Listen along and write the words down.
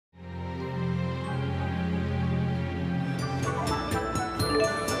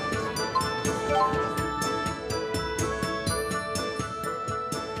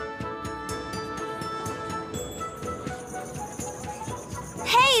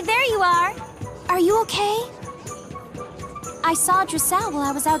Hey, there you are! Are you okay? I saw Dressel while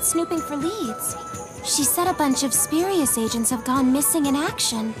I was out snooping for leads. She said a bunch of Spurious agents have gone missing in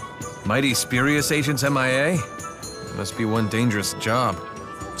action. Mighty Spurious agents MIA? Must be one dangerous job.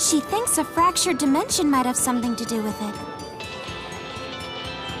 She thinks a fractured dimension might have something to do with it.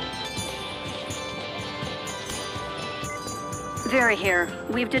 Vera here.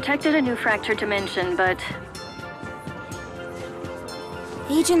 We've detected a new fractured dimension, but...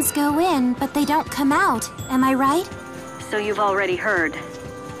 Agents go in, but they don't come out. Am I right? So you've already heard.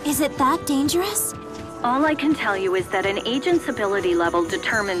 Is it that dangerous? All I can tell you is that an agent's ability level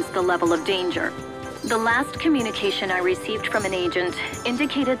determines the level of danger. The last communication I received from an agent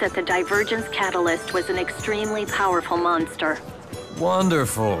indicated that the Divergence Catalyst was an extremely powerful monster.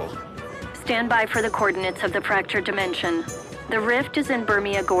 Wonderful. Stand by for the coordinates of the fractured dimension. The rift is in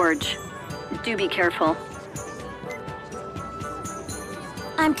Burmia Gorge. Do be careful.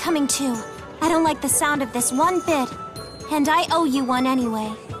 I'm coming too. I don't like the sound of this one bit. And I owe you one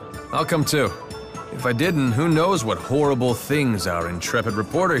anyway. I'll come too. If I didn't, who knows what horrible things our intrepid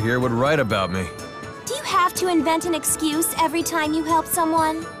reporter here would write about me. Do you have to invent an excuse every time you help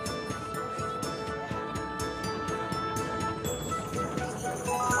someone?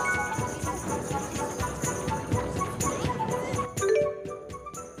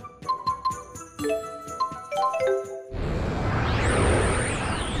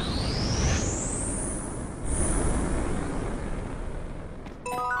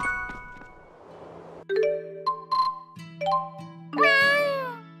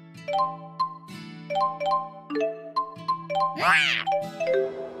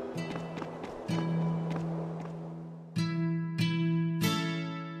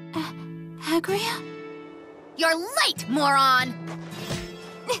 Agria? You're late, moron!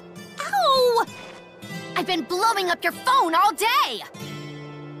 Ow! I've been blowing up your phone all day!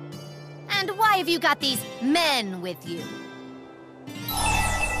 And why have you got these men with you?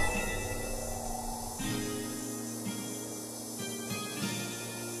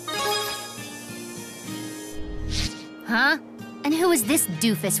 Huh? And who is this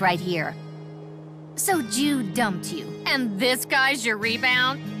doofus right here? So Jew dumped you, and this guy's your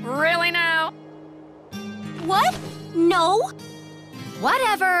rebound? Really now? What? No?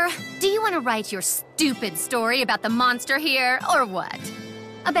 Whatever. Do you want to write your stupid story about the monster here, or what?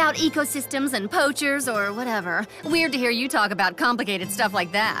 About ecosystems and poachers, or whatever. Weird to hear you talk about complicated stuff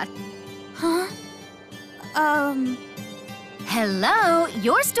like that. Huh? Hello,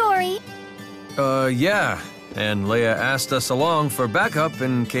 your story. Yeah. And Leia asked us along for backup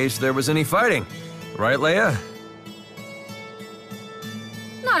in case there was any fighting. Right, Leia?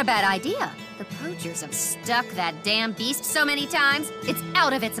 Not a bad idea. The poachers have stuck that damn beast so many times, it's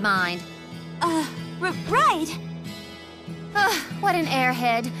out of its mind. Right. Ugh, what an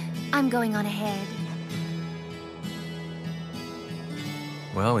airhead. I'm going on ahead.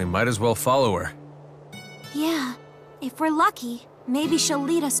 Well, we might as well follow her. Yeah. If we're lucky, maybe she'll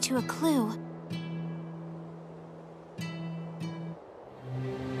lead us to a clue.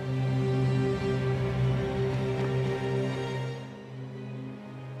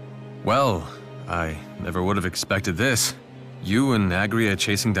 Well, I never would have expected this. You and Agria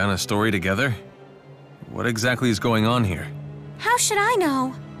chasing down a story together? What exactly is going on here? How should I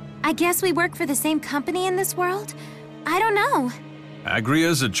know? I guess we work for the same company in this world? I don't know.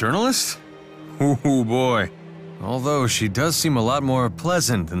 Agria's a journalist? Ooh, boy. Although she does seem a lot more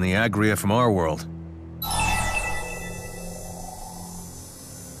pleasant than the Agria from our world.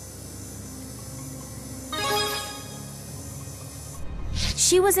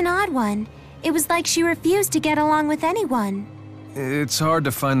 She was an odd one. It was like she refused to get along with anyone. It's hard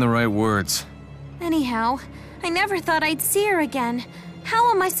to find the right words. Anyhow, I never thought I'd see her again.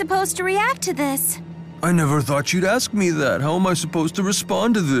 How am I supposed to react to this? I never thought you'd ask me that. How am I supposed to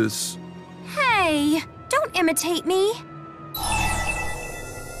respond to this? Hey, don't imitate me.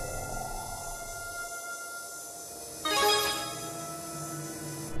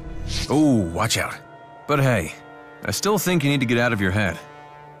 Oh, watch out. But hey, I still think you need to get out of your head.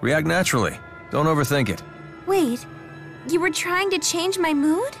 React naturally. Don't overthink it. Wait, you were trying to change my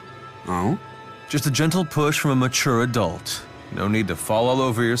mood? Oh? Just a gentle push from a mature adult. No need to fall all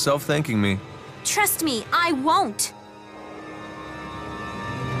over yourself thanking me. Trust me, I won't.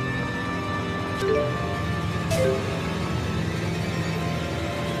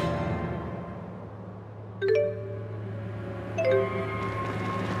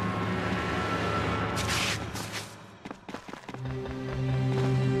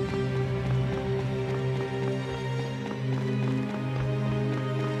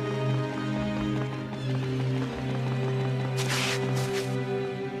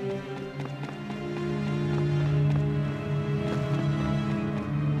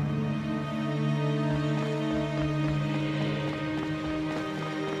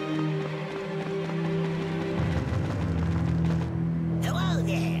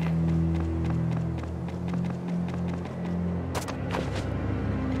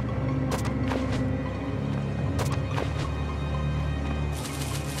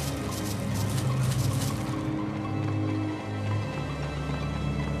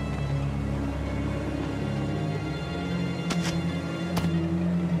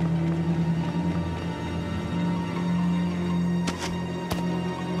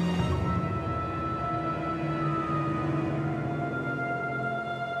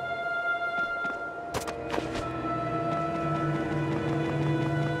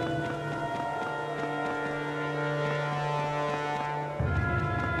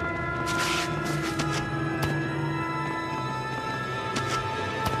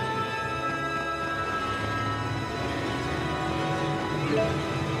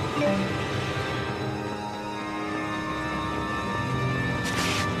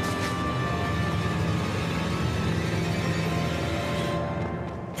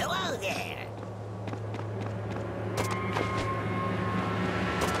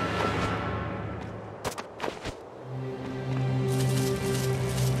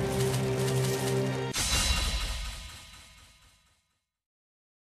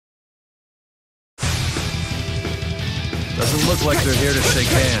 Doesn't look like they're here to shake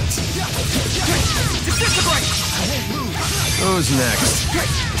hands. Who's next?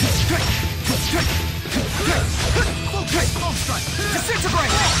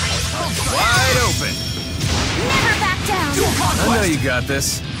 Wide open. Never back down. I know you got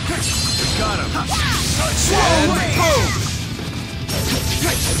this. Got him. And boom!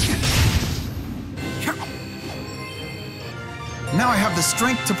 Now I have the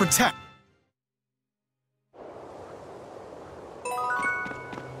strength to protect.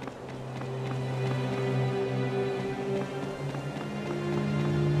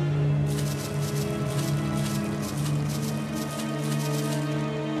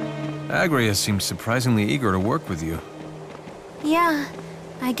 Agria seems surprisingly eager to work with you. Yeah,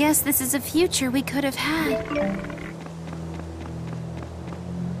 I guess this is a future we could have had.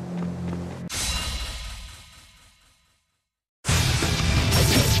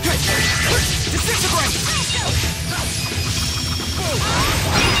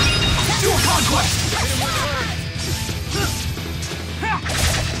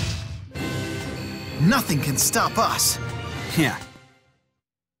 Nothing can stop us. Yeah.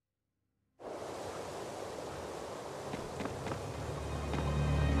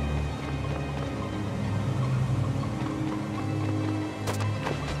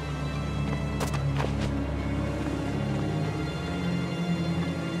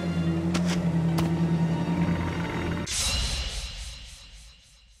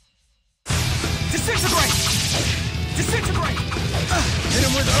 Hit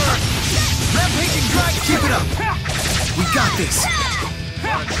him with Earth! Rampaging drag, keep it up! We got this!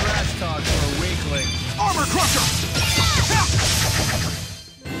 What a trash talk for a weakling. Armor crusher!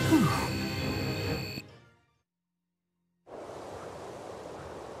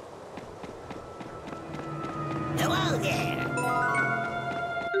 Hello there!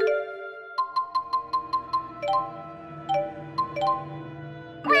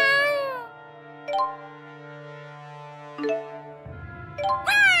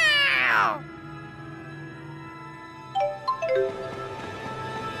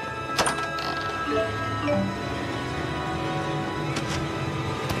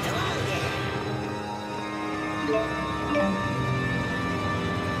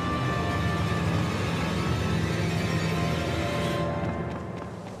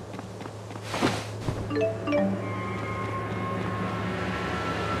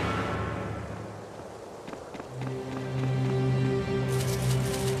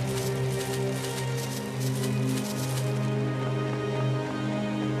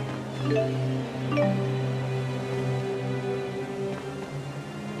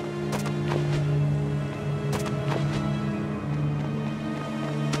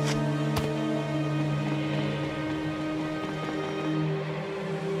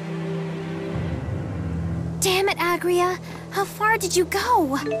 Damn it, Agria. How far did you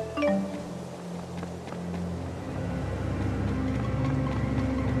go?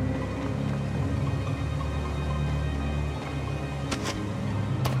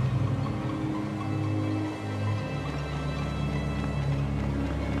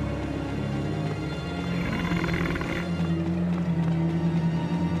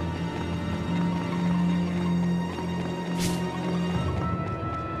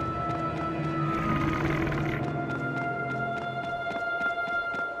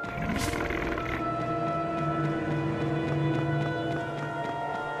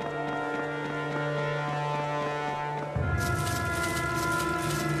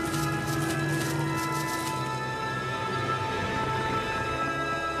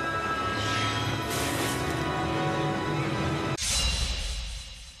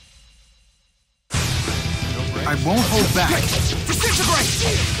 I won't hold back. Disintegrate!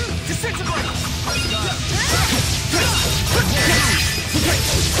 Disintegrate!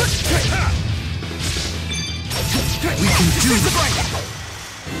 We can do this.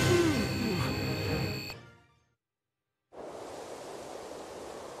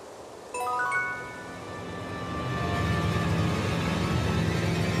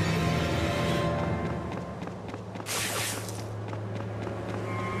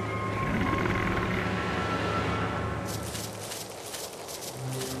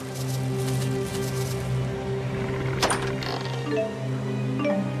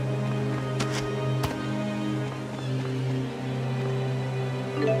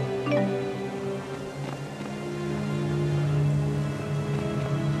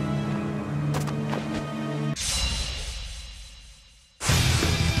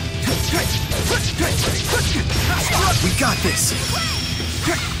 We got this.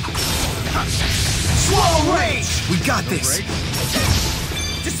 Swallow rage! We got this.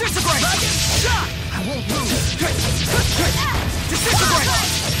 Disintegrate! I won't lose! Disintegrate!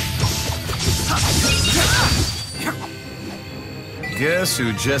 Guess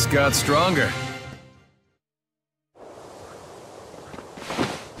who just got stronger?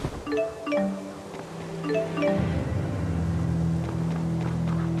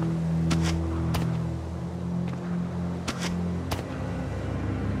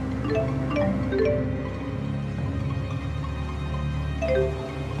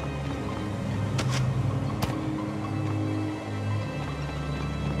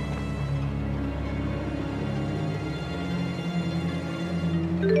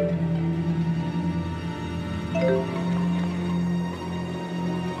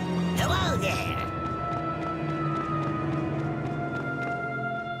 Hello there!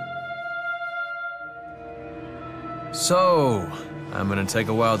 So, I'm gonna take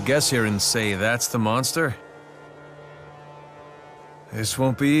a wild guess here and say that's the monster? This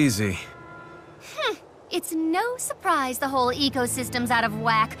won't be easy. It's no surprise the whole ecosystem's out of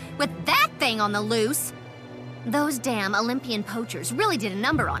whack with that thing on the loose. Those damn Olympian poachers really did a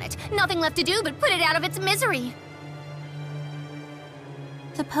number on it. Nothing left to do but put it out of its misery.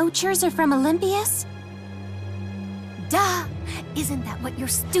 The poachers are from Olympias? Duh! Isn't that what your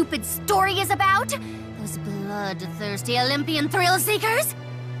stupid story is about? Those bloodthirsty Olympian thrill-seekers?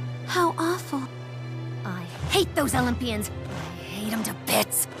 How awful. I hate those Olympians. I hate them to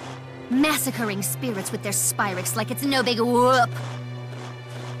bits. Massacring spirits with their Spyrex like it's no big whoop.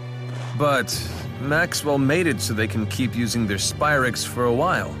 But Maxwell made it so they can keep using their Spyrex for a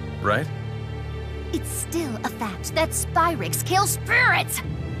while, right? It's still a fact that Spyrex kill spirits!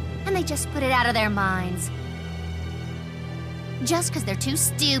 And they just put it out of their minds. Just because they're too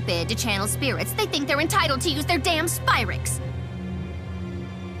stupid to channel spirits, they think they're entitled to use their damn Spyrex.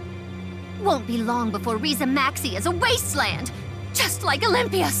 Won't be long before Riza Maxi is a wasteland, just like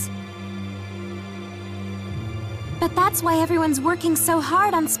Olympias. But that's why everyone's working so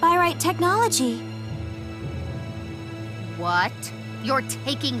hard on Spyrite technology. What? You're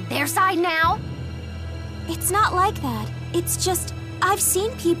taking their side now? It's not like that. It's just, I've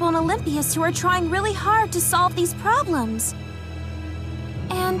seen people in Olympias who are trying really hard to solve these problems.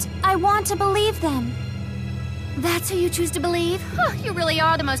 And I want to believe them. That's who you choose to believe? Huh, you really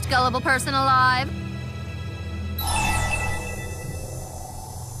are the most gullible person alive.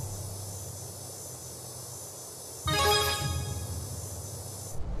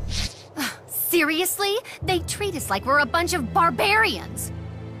 Seriously? They treat us like we're a bunch of barbarians.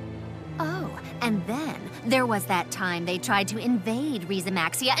 Oh, and then there was that time they tried to invade Riza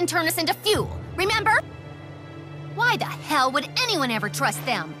Maxia and turn us into fuel. Remember? Why the hell would anyone ever trust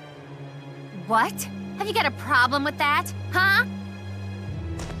them? What? Have you got a problem with that? Huh?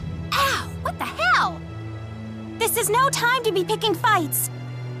 Ow! What the hell? This is no time to be picking fights.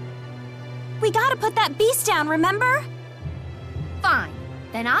 We gotta put that beast down, remember? Fine.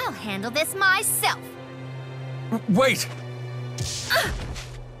 Then I'll handle this myself. Wait!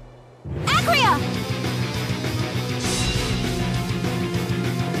 Agria!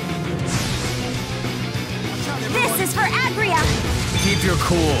 This is for Agria! Keep your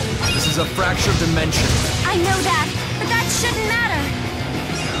cool. This is a fractured dimension. I know that, but that shouldn't matter.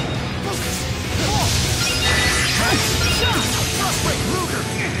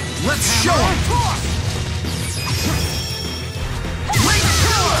 Let's show him!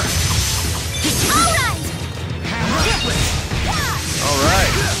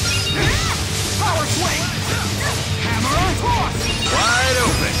 Alright! Alright. Power swing! Hammer! Toss! Wide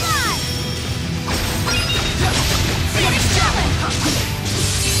open. Phoenix Javelin!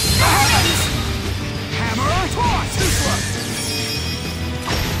 Hammer! Toss!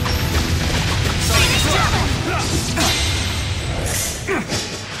 Phoenix Javelin!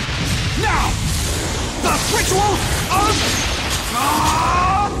 Now! The ritual of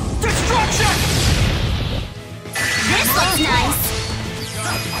destruction! This looks nice.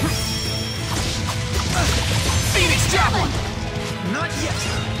 Phoenix Javelin! Not yet!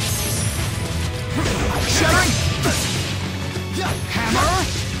 Shattering! Hammer!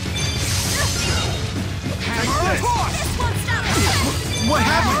 Hammer! Toss! This won't stop us. What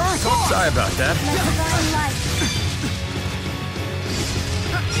happened? Sorry about that. Divine light.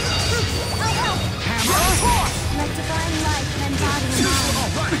 I'll help. Hammer! Toss! Let divine light embody mine.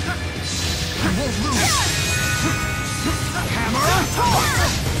 All right! I won't lose! Hammer! Toss!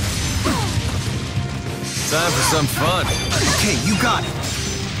 Time for some fun. Okay, you got it.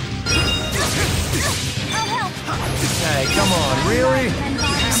 I'll help. Hey, come on, really?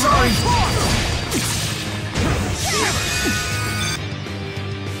 Sorry!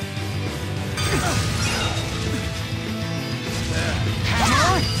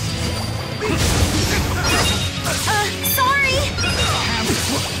 Hammer!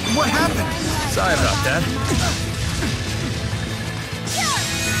 Sorry about that.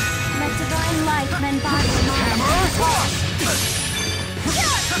 Let divine light mend body and mind.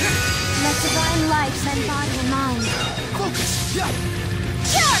 Let divine light mend body and mind. Focus!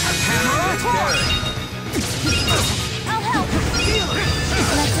 Hammer! I'll help.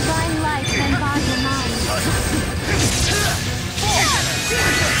 Let divine light mend body and mind.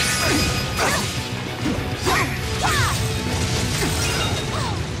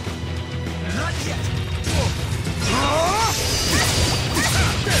 Not yet!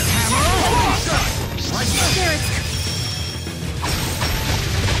 Spirits.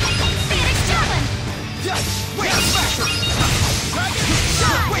 Phoenix Javelin! Wait, Smasher!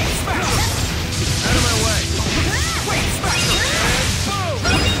 Wait, Smasher! Out of my way. Wait, Smasher!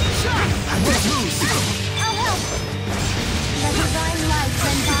 I won't lose! I'll help. Let divine light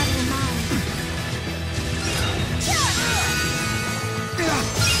mend body and mind.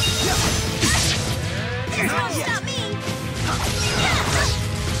 This won't stop me!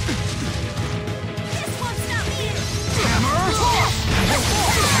 This won't stop me!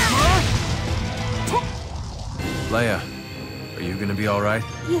 Leia, are you gonna be alright?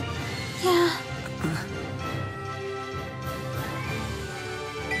 Yeah.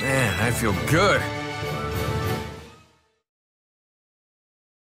 Man, I feel good.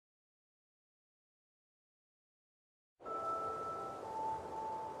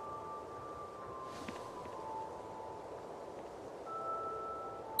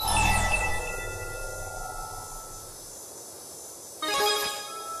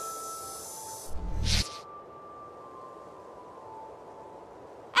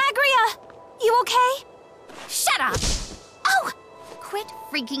 You okay? Shut up! Oh! Quit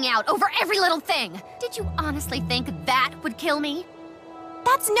freaking out over every little thing! Did you honestly think that would kill me?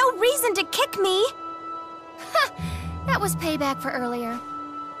 That's no reason to kick me! Ha! That was payback for earlier.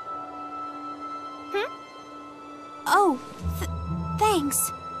 Oh,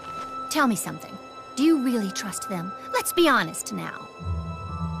 thanks. Tell me something. Do you really trust them? Let's be honest now.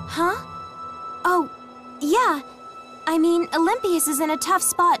 Huh? Oh, yeah. I mean, Olympius is in a tough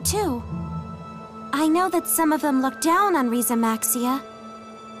spot, too. I know that some of them look down on Riza Maxia,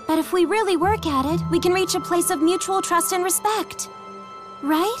 but if we really work at it, we can reach a place of mutual trust and respect.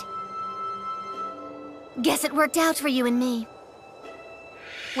 Right? Guess it worked out for you and me.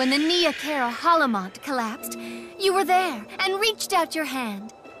 When the Nia Kara Holomont collapsed, you were there and reached out your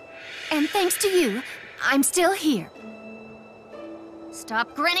hand. And thanks to you, I'm still here.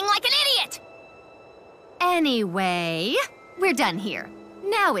 Stop grinning like an idiot! Anyway, we're done here.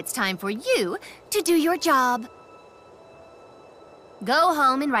 Now it's time for you to do your job. Go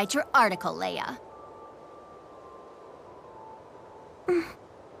home and write your article, Leia.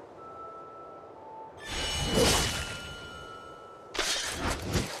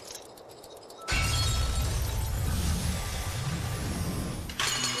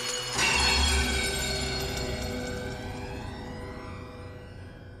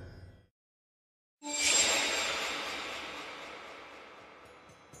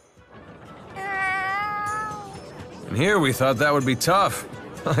 And here we thought that would be tough.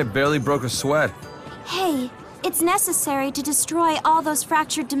 I barely broke a sweat. Hey, it's necessary to destroy all those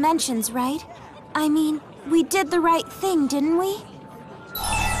fractured dimensions, right? I mean, we did the right thing, didn't we?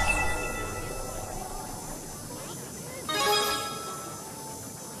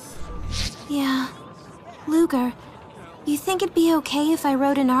 Yeah. Luger, you think it'd be okay if I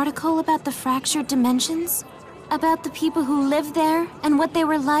wrote an article about the fractured dimensions? About the people who lived there, and what they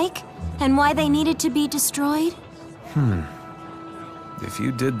were like, and why they needed to be destroyed? If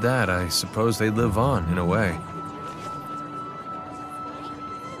you did that, I suppose they'd live on, in a way.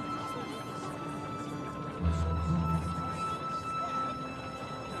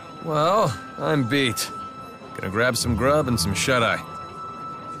 Well, I'm beat. Gonna grab some grub and some shut-eye.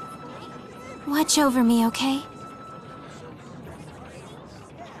 Watch over me, okay?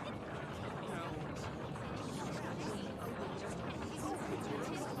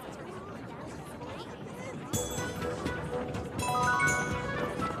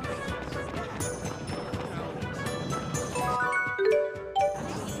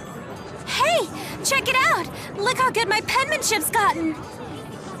 Check it out! Look how good my penmanship's gotten!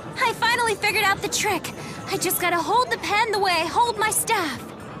 I finally figured out the trick. I just gotta hold the pen the way I hold my staff.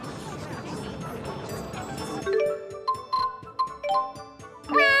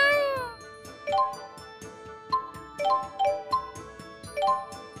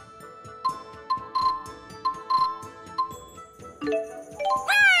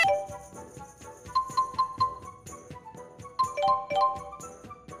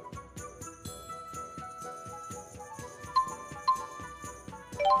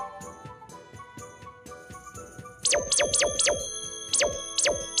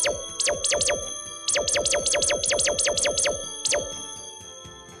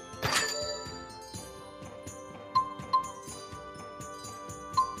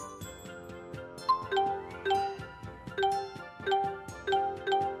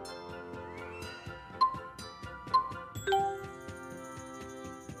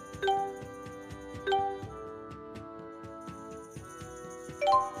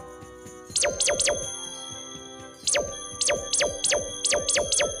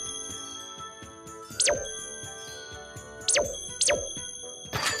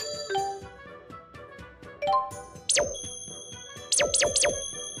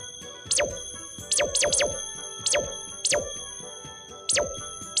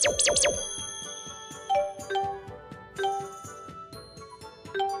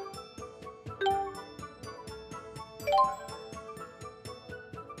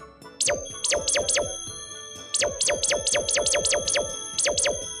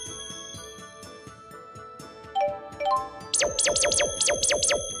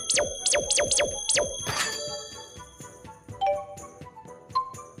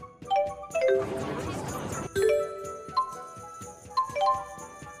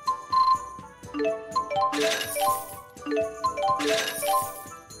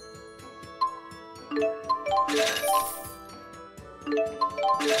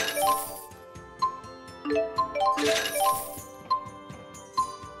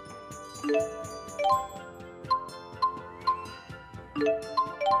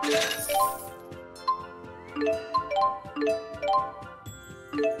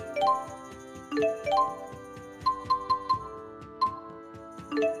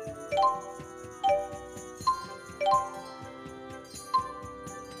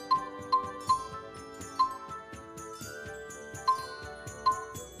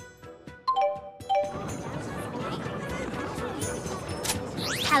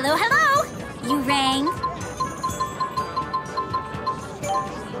 Hello, hello! You rang?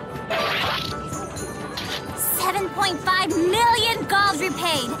 $7.5 million gold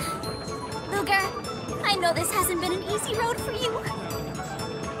repaid! Luger, I know this hasn't been an easy road for you.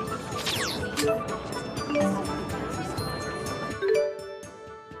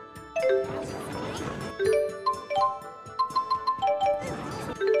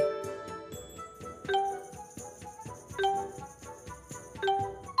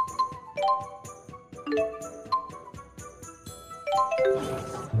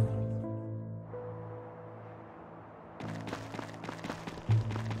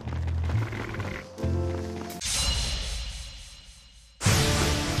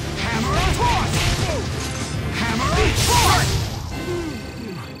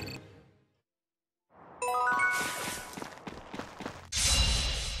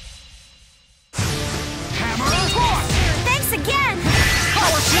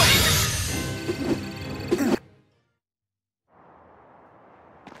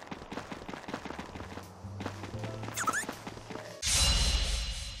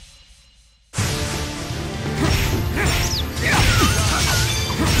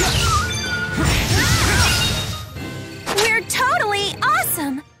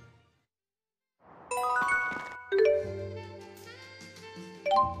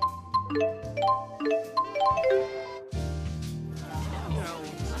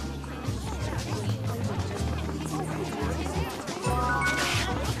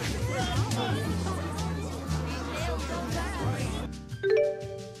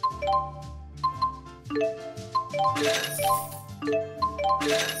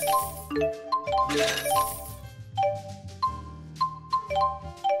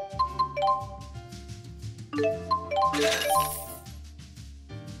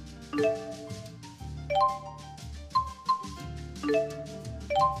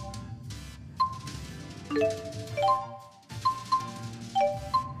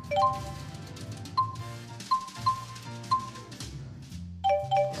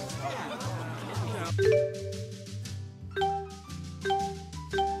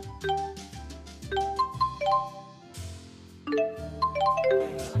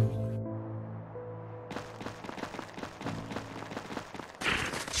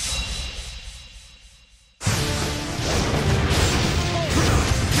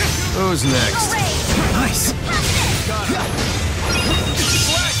 Who's next? Nice!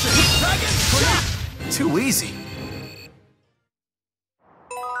 Too easy.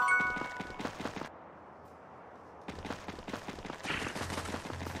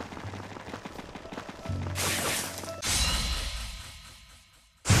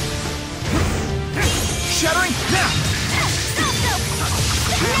 Shattering now!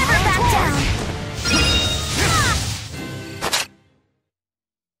 Never back down!